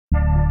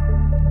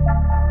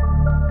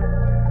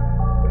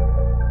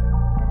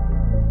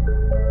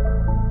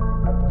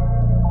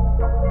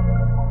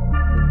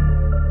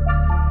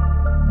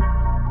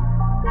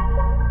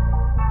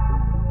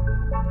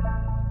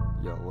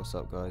What's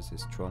up guys,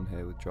 it's Tron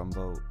here with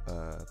Drumvault.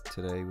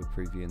 Today we're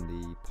previewing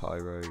the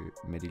Pyro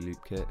Midi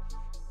Loop Kit.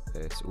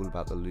 It's all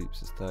about the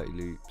loops, it's 30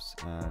 loops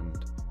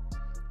and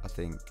I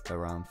think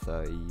around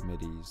 30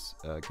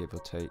 midis, give or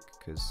take,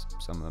 because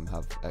some of them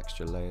have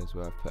extra layers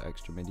where I've put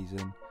extra midis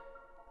in,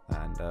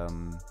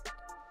 and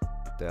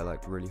they're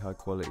like really high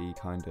quality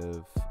kind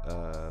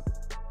of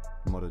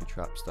modern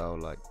trap style,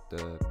 like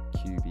the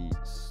Q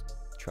beats,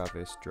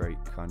 Travis,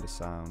 Drake kind of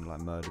sound,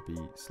 like murder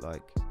beats,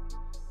 like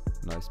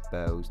nice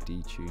bells,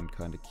 detuned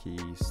kind of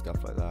keys,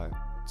 stuff like that,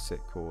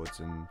 sick chords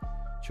and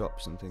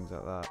chops and things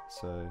like that.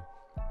 So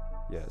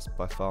yeah, it's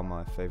by far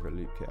my favourite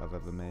loop kit I've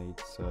ever made,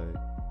 so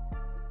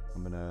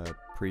I'm gonna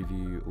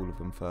preview all of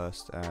them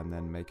first and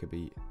then make a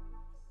beat.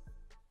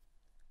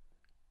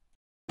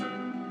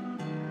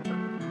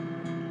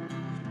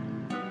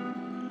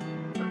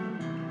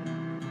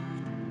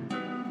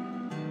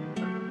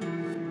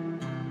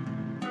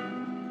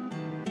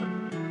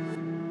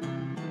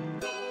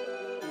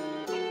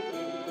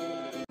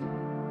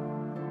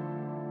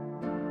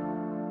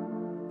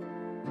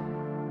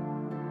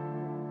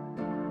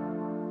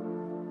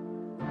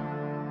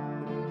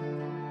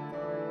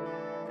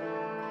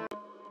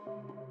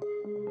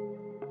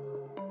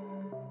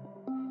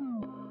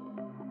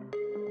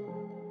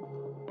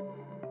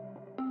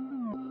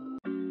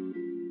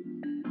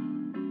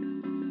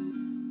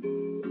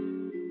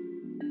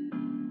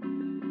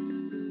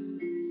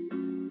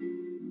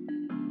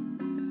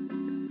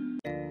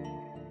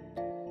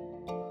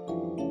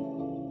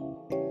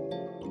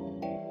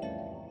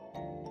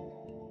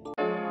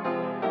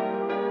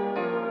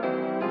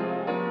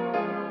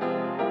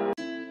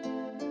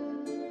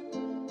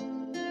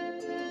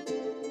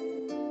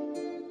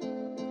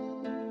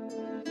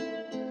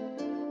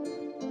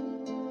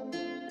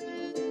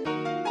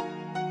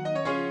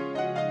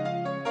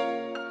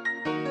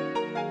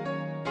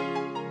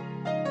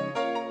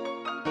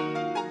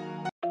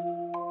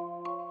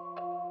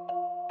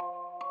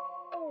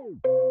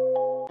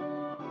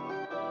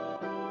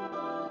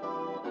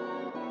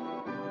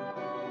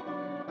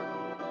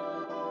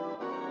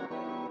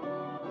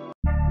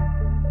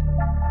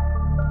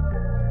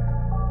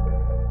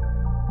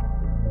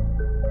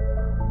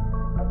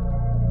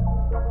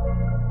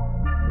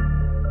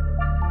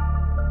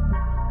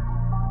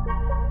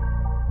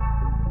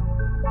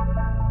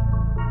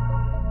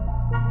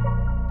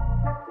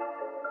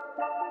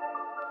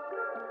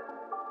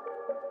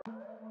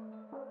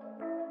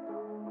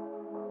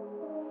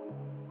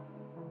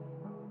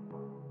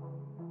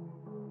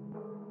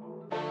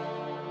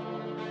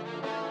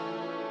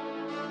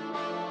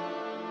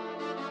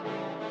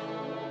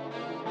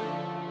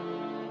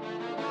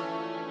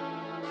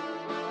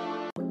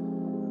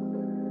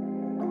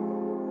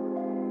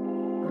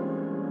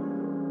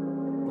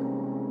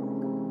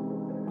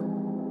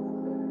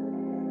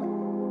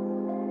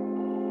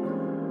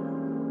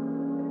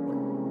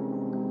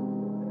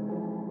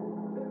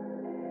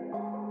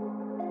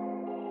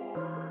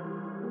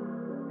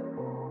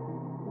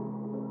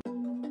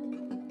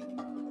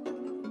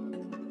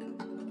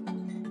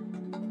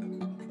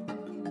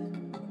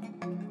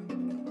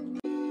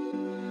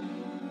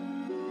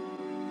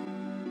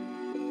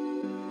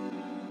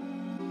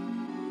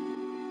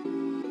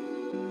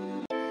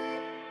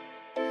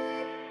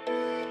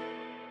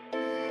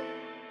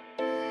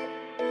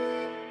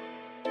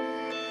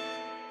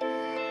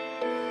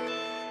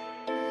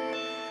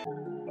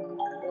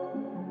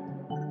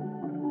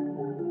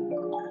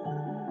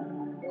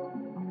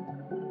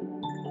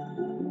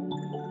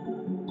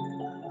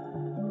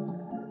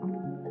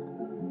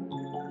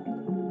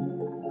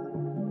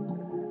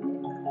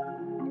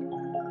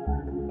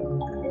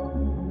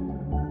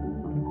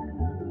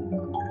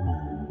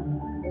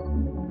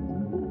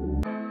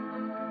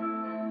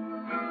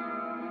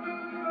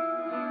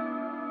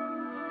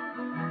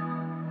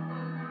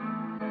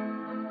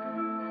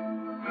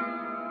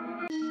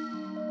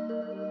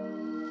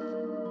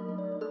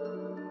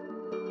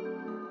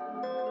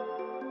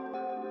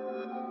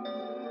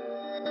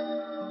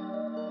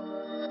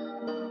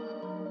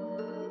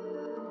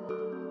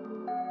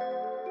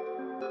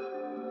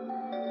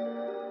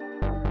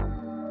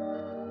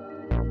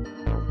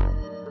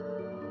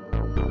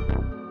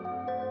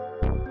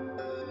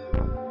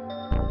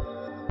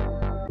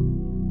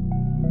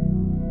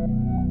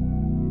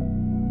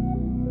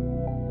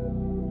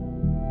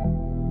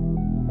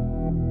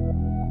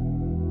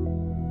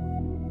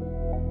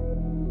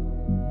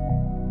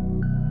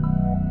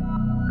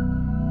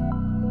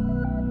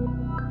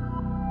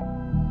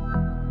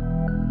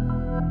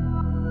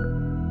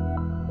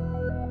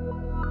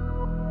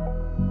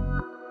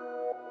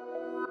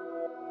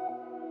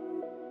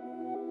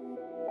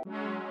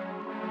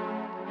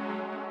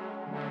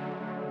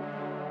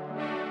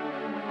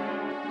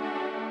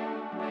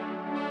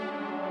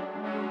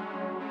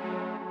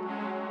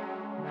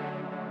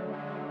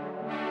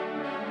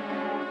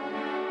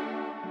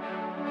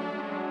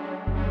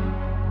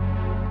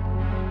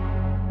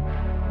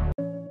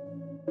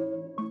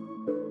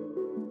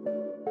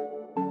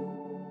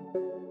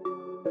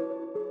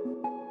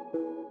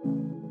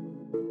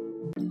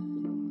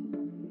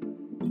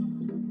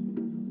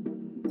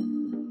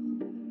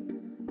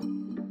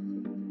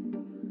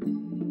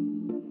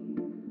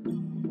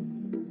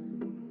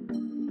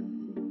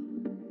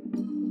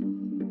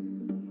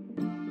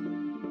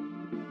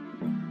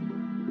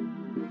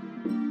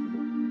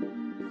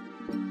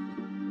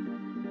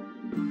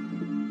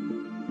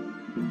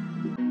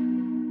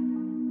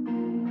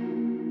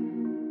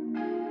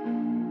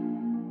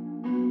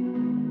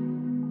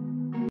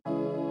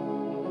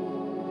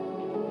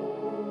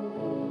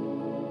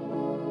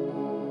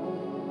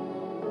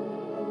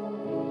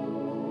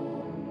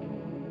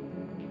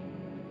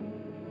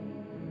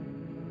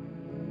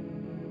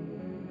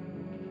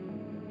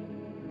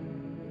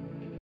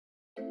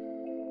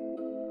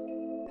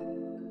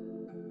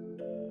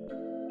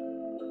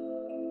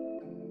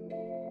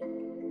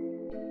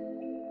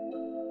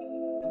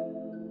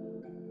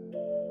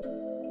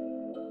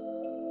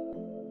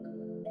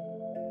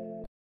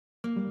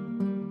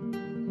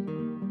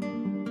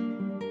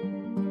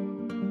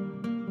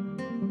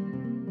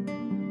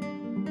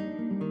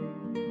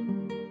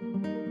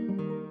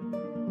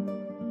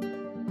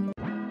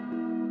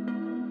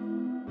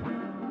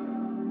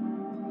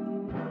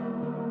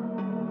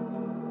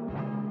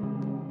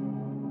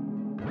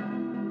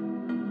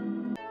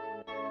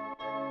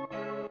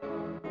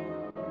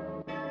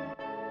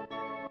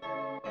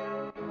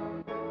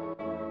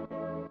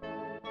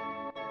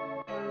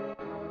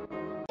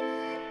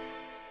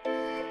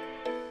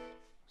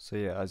 So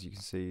yeah, as you can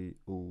see,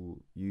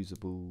 all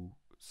usable,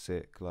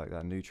 sick, like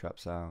that new trap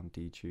sound,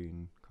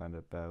 detune, kind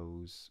of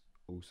bells,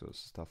 all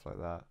sorts of stuff like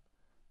that.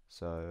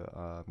 So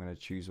I'm going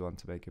to choose one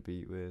to make a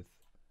beat with.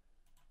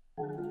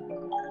 I'm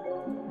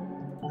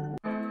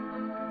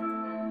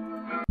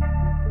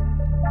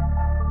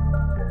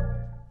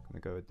going to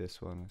go with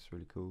this one, it's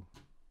really cool.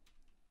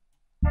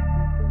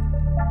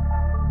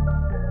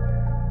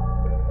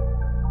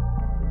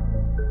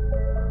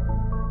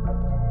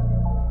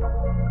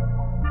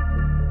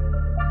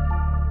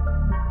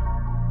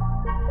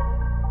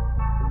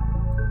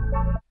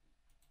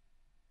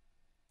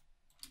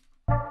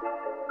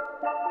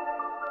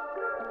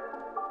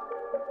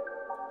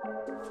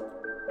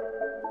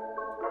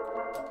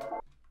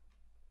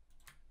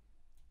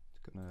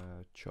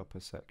 Gonna chop a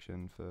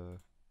section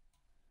for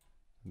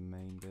the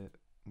main bit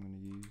I'm gonna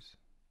use.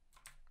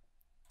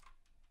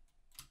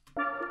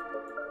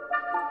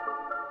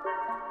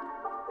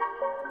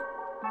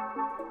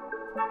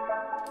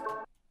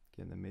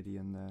 Get the MIDI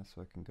in there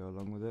so I can go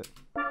along with it.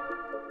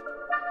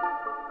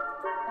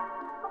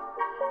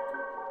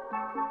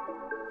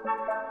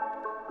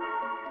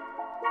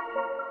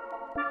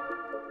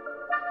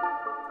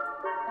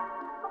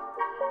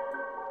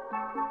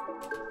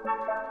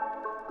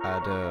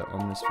 Add a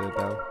omnisphere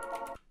bell,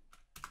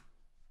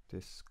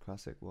 this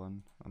classic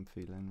one I'm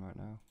feeling right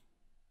now,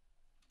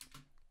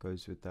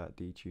 goes with that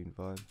detuned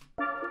vibe.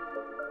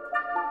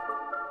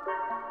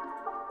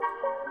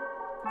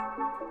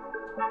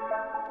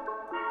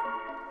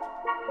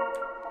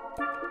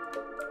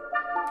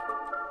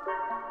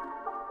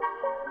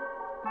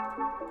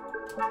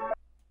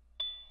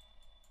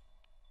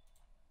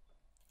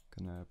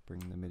 Gonna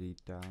bring the MIDI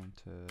down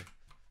to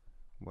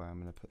where I'm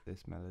gonna put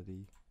this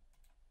melody.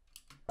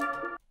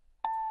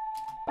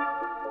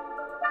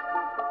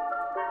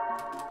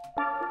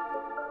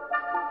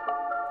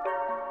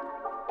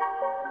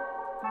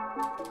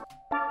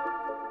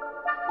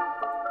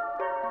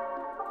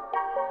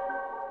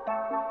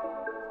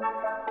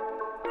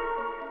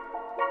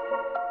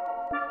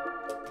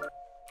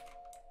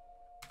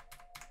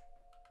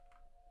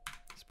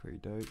 It's pretty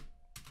dope.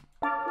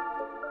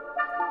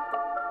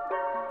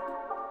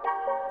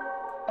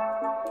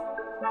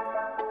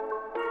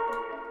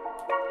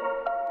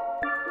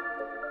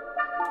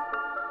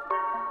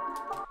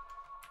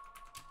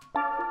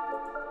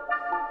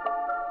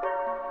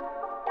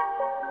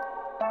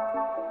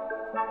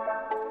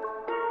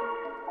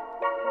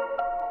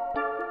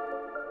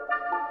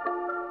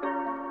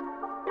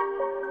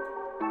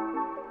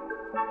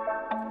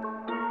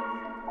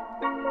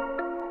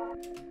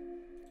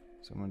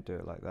 So I'm going to do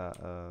it like that,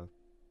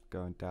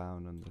 going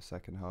down on the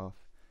second half,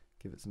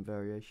 give it some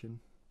variation.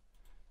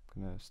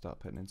 I'm going to start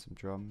putting in some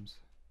drums.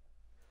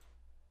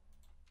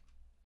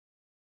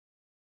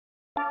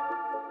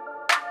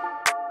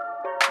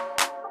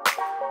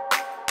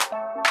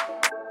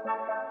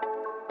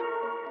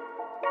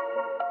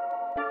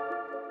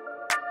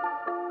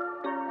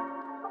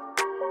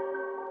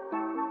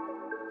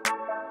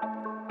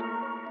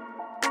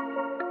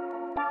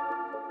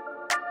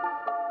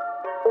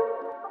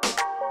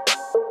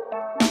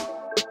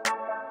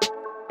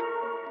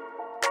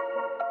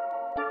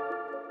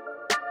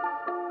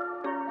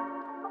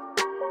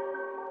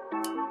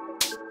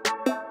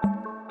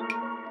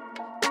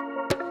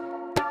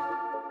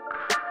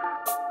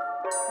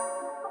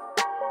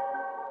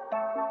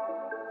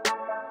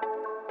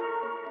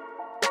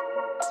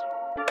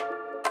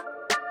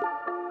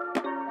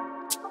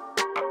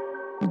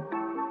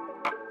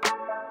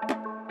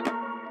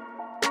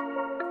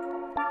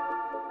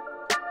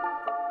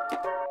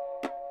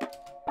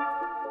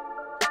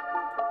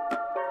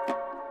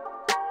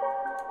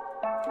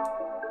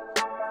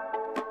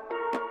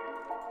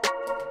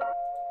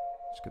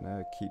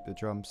 Gonna keep the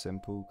drums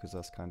simple because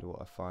that's kind of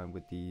what I find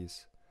with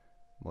these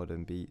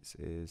modern beats,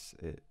 is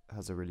it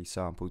has a really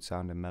sampled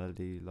sounding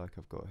melody like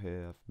I've got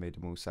here. I've made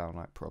them all sound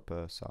like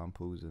proper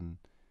samples, and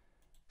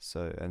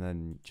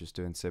then just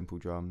doing simple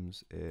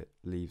drums, it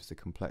leaves the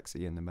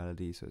complexity in the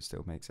melody, so it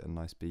still makes it a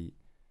nice beat,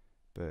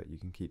 but you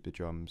can keep the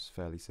drums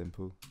fairly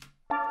simple.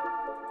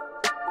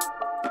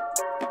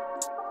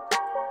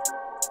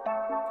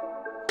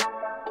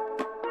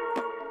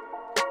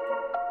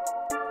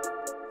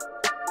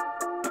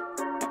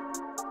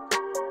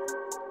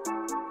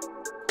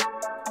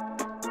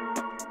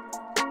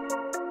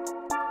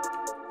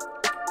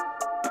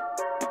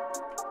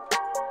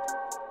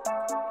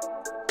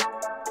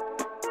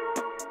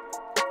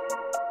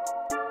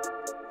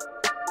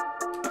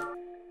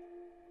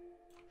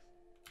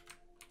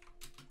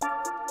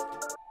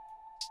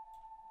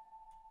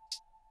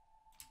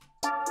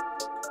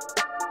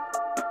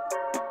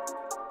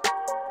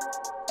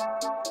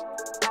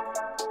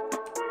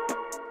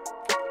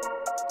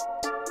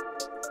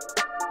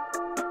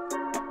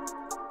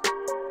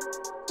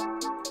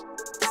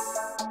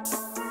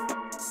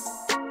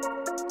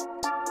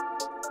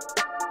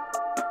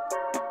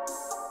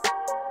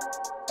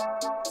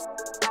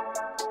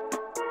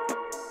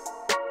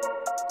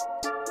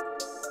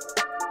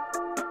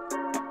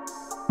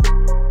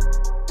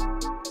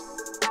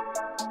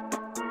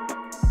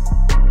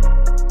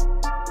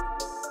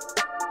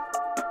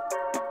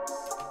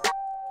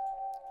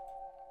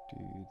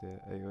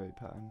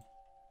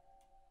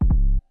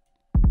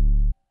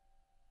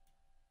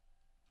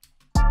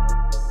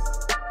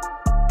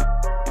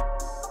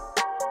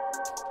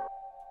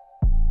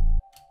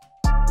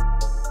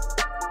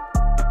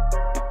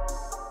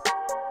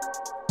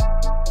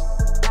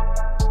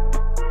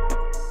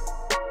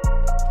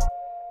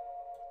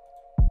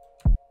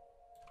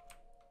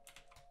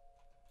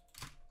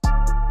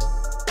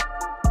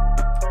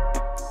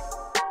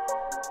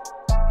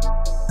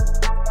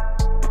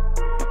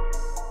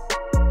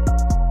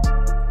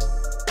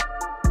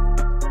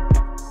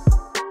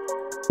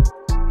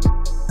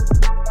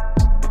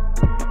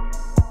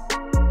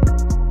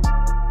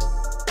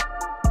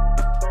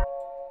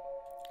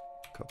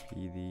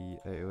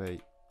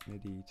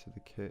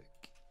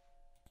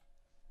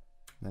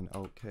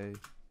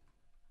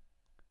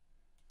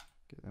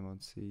 get them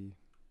on C.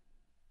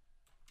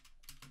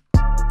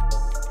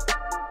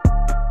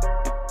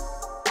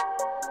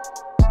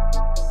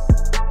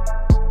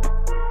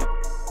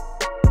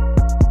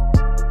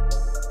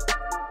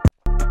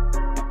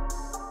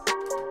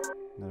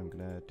 Then I'm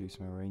gonna do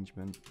some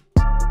arrangement.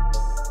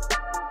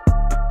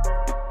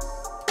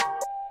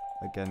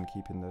 Again,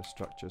 keeping the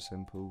structure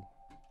simple,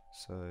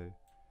 so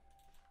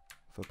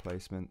for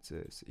placements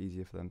it's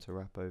easier for them to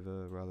rap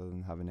over rather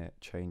than having it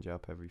change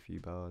up every few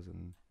bars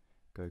and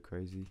go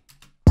crazy.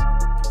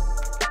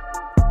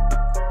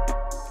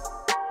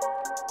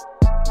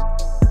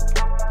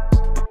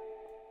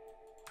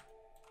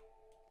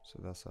 So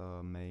that's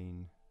our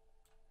main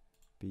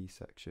B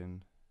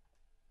section,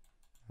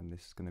 and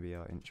this is going to be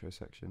our intro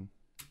section.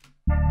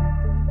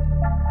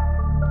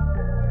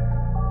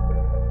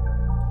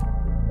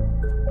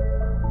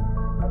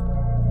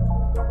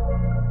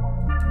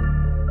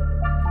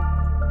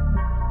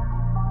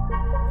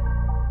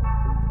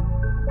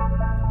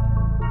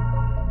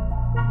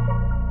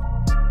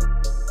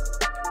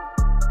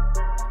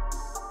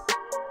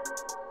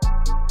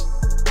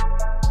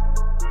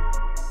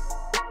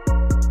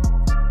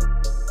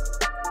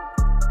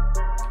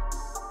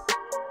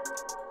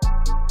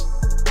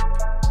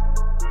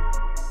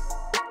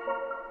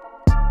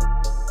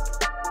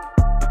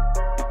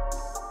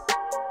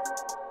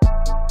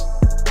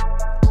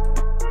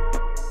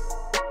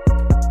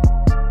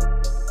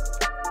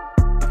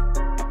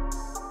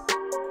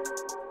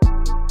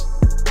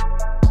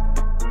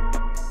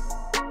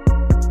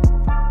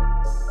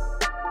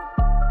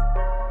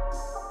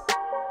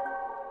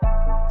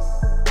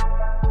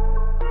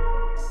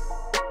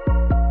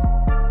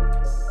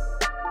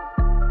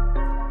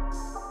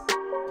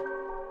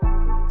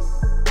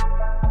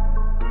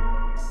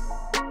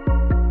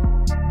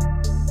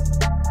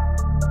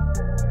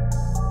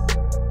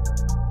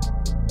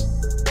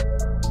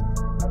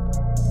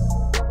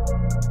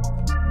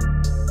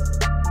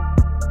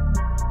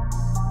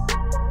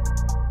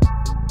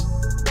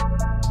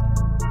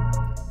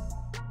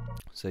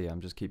 So yeah,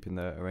 I'm just keeping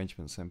the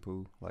arrangement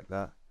simple like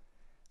that.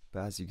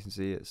 But as you can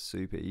see, it's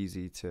super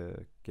easy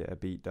to get a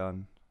beat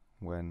done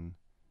when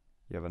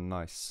you have a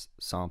nice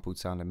sampled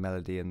sounding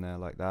melody in there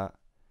like that.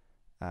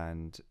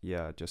 And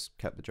yeah, just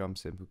kept the drum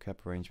simple,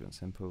 kept arrangement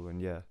simple,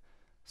 and yeah.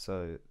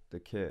 So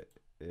the kit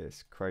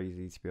is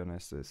crazy, to be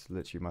honest. It's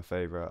literally my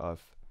favorite.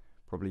 I've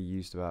probably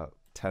used about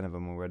 10 of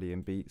them already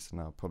in beats,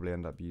 and I'll probably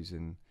end up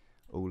using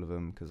all of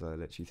them because I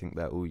literally think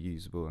they're all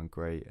usable and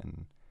great,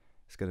 and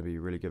it's going to be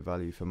really good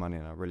value for money.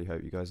 And I really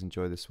hope you guys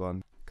enjoy this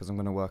one, because I'm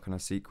going to work on a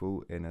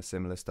sequel in a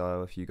similar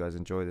style if you guys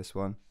enjoy this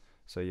one.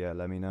 So yeah,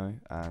 let me know,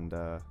 and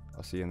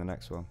I'll see you in the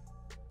next one.